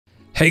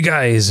Hey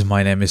guys,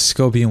 my name is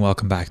Scoby and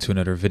welcome back to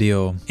another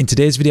video. In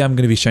today's video I'm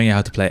going to be showing you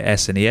how to play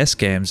SNES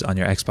games on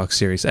your Xbox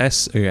Series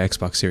S or your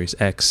Xbox Series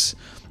X.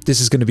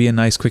 This is going to be a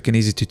nice quick and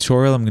easy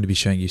tutorial. I'm going to be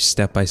showing you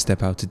step by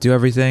step how to do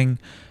everything.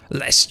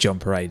 Let's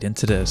jump right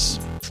into this.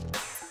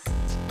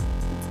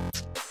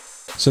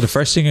 So the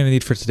first thing you're going to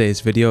need for today's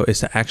video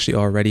is to actually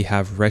already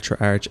have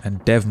Retroarch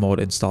and Dev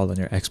Mode installed on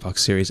your Xbox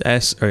Series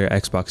S or your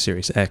Xbox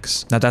Series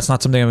X. Now that's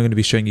not something I'm going to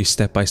be showing you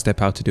step by step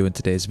how to do in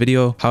today's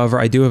video. However,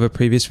 I do have a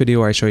previous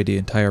video where I show you the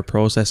entire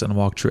process and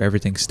walk through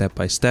everything step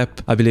by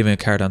step. I'll be leaving a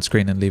card on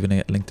screen and leaving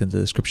it linked in the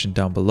description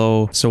down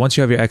below. So once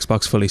you have your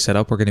Xbox fully set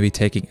up, we're going to be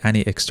taking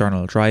any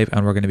external drive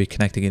and we're going to be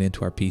connecting it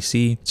into our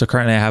PC. So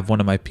currently I have one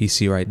on my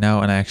PC right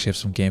now and I actually have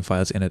some game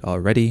files in it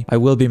already. I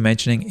will be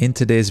mentioning in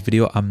today's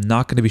video, I'm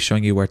not going to be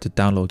showing you where to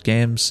download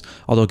games.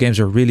 Although games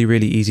are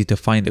really easy to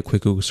find, a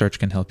quick Google search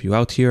can help you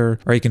out here,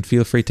 or you can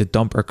feel free to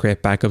dump or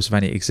create backups of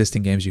any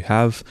existing games you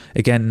have.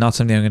 Again, not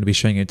something I'm going to be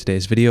showing you in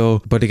today's video,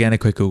 but again, a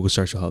quick Google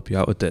search will help you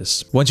out with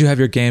this. Once you have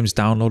your games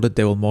downloaded,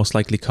 they will most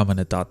likely come in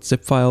a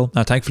 .zip file.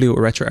 Now thankfully with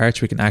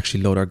Retroarch we can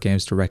actually load our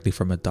games directly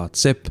from a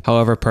 .zip.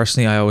 However,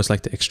 personally I always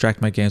like to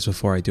extract my games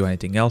before I do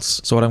anything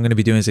else. So what I'm going to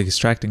be doing is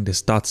extracting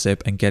this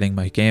 .zip and getting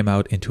my game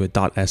out into a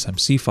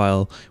 .smc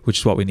file, which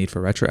is what we need for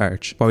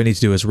Retroarch. What we need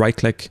to do is right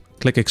click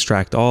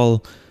extract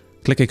all,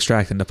 click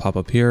extract in the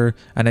pop-up here,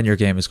 and then your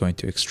game is going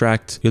to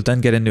extract. You'll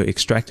then get into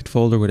extracted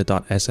folder with a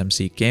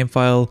 .smc game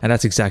file, and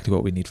that's exactly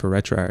what we need for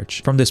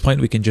Retroarch. From this point,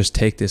 we can just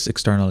take this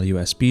external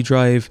USB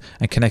drive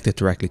and connect it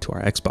directly to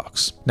our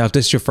Xbox. Now, if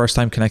this is your first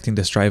time connecting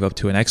this drive up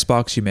to an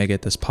Xbox, you may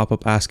get this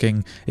pop-up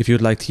asking if you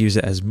would like to use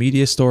it as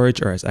media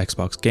storage or as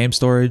Xbox game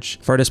storage.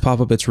 For this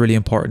pop-up, it's really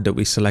important that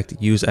we select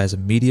use as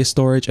media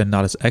storage and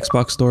not as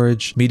Xbox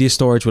storage. Media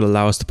storage will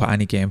allow us to put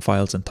any game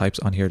files and types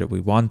on here that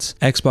we want.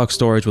 Xbox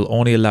storage will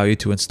only allow you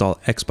to install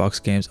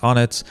Xbox games on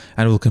it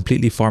and will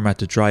completely format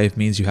the drive,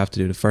 means you have to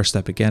do the first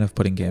step again of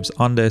putting games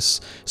on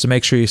this, so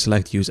make sure you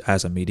select use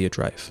as a media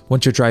drive.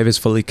 Once your drive is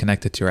fully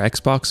connected to your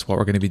Xbox, what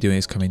we're going to be doing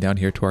is coming down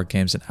here to our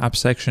games and apps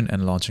section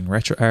and launching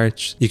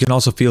Retroarch. You can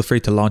also feel free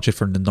to launch it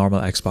from the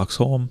normal Xbox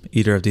home,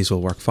 either of these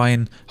will work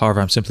fine. However,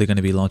 I'm simply going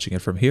to be launching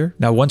it from here.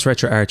 Now once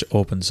Retroarch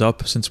opens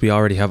up, since we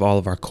already have all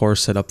of our cores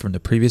set up from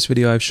the previous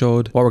video I've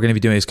showed, what we're going to be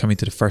doing is coming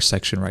to the first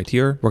section right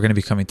here. We're going to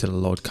be coming to the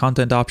load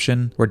content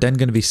option. We're then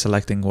going to be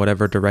selecting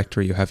whatever directory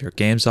you have your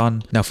games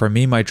on. Now for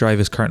me, my drive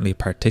is currently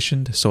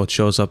partitioned, so it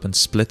shows up and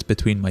split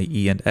between my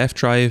E and F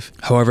drive.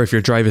 However, if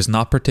your drive is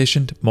not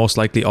partitioned, most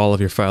likely all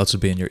of your files will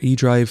be in your E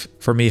drive.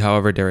 For me,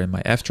 however, they're in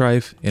my F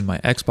drive, in my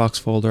Xbox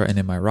folder, and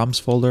in my ROMs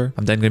folder.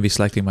 I'm then going to be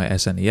selecting my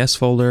SNES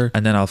folder,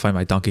 and then I'll find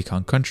my Donkey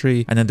Kong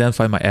Country, and then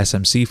find my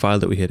SMC file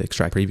that we had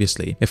extract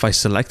previously. If I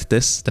select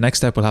this, the next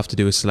step we'll have to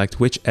do is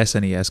select which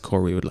SNES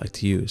core we would like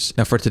to use.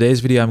 Now for today's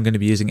video, I'm going to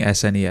be using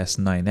SNES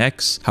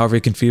 9X. However,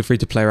 you can feel free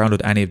to play around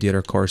with any of the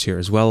other cores here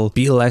as well.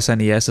 Beetle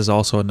SNES is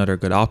also another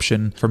good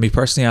option. For me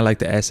personally, I like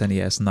the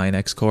SNES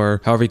 9X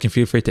core. However, you can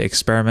feel free to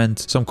experiment.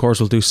 Some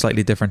cores will do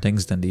slightly different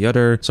things than the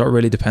other, so it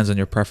really depends on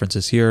your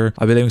preferences here.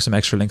 I'll be leaving some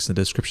extra links in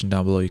the description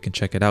down below. You can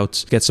check it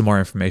out, get some more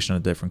information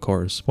on the different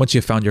cores. Once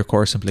you've found your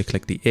core, simply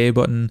click the A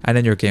button and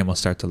then your game will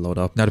start to load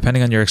up. Now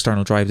depending on your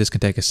external drive, this can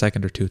take a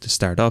second or two to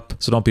start up,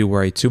 so don't be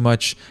worried too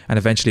much, and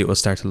eventually it will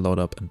start to load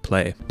up and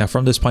play. Now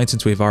from this point,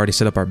 since we've already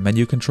set up our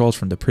menu controls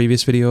from the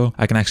previous video,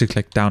 I can actually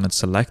click down and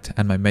select,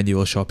 and my menu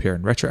will show up here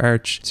in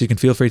Retroarch. So you can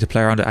feel free to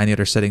play around with any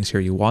other settings here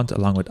you want,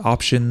 along with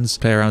options,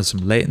 play around with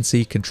some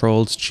latency,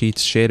 controls,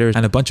 cheats, shaders,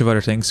 and a bunch of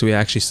other things, so we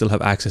actually still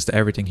have access to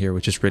everything here,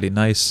 which is really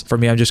nice. For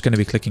me, I'm just going to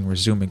be clicking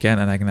resume again,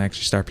 and I can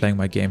actually start playing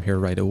my game here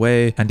right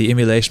away. And the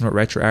emulation with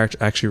Retroarch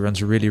actually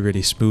runs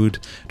really smooth.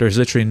 There's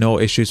literally no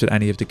issues with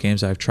any of the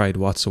games I've tried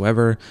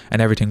whatsoever,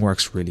 and everything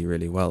works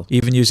really well.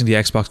 Even using the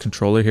Xbox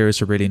controller here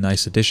is a really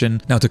nice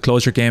addition. Now to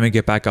close your game and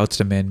get back out to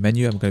the main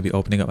menu, I'm going to be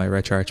opening up my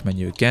Retroarch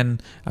menu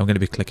again. I'm going to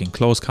be clicking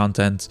close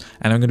content,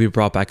 and I'm going to be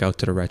brought back out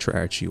to the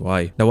Retroarch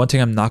UI. Now one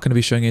thing I'm not going to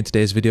be showing you in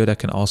today's video that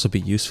can also be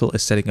useful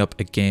is setting up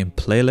a game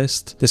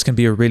playlist. This can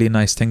be a really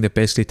nice thing that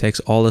basically takes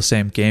all the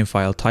same game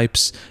file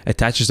types,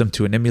 attaches them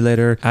to an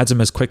emulator, adds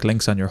them as quick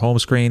links on your home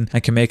screen,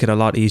 and can make it a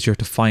lot easier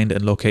to find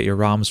and locate your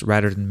ROMs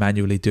rather than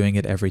manually doing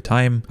it every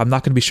time. I'm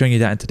not going to be showing you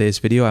that in today's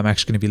video. I'm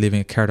actually going to be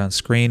leaving a card on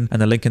screen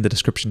and a link in the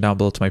description down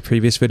below to my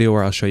previous video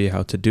where I'll show you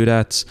how to do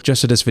that,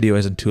 just so this video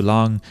isn't too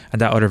long,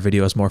 and that other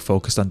video is more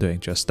focused on doing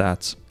just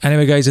that.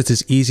 Anyway guys, it's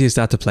as easy as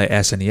that to play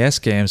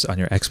SNES games on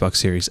your Xbox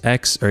Series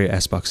X or your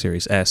Xbox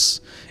Series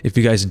S. If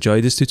you guys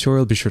enjoyed this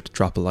tutorial, be sure to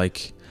drop a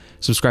like.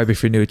 Subscribe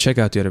if you're new, check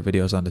out the other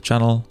videos on the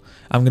channel.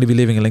 I'm going to be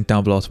leaving a link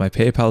down below to my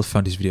PayPal if you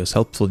found these videos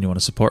helpful and you want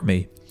to support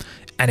me.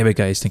 Anyway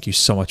guys, thank you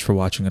so much for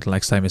watching. Until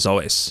next time, as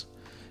always,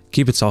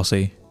 keep it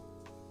saucy.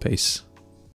 Peace.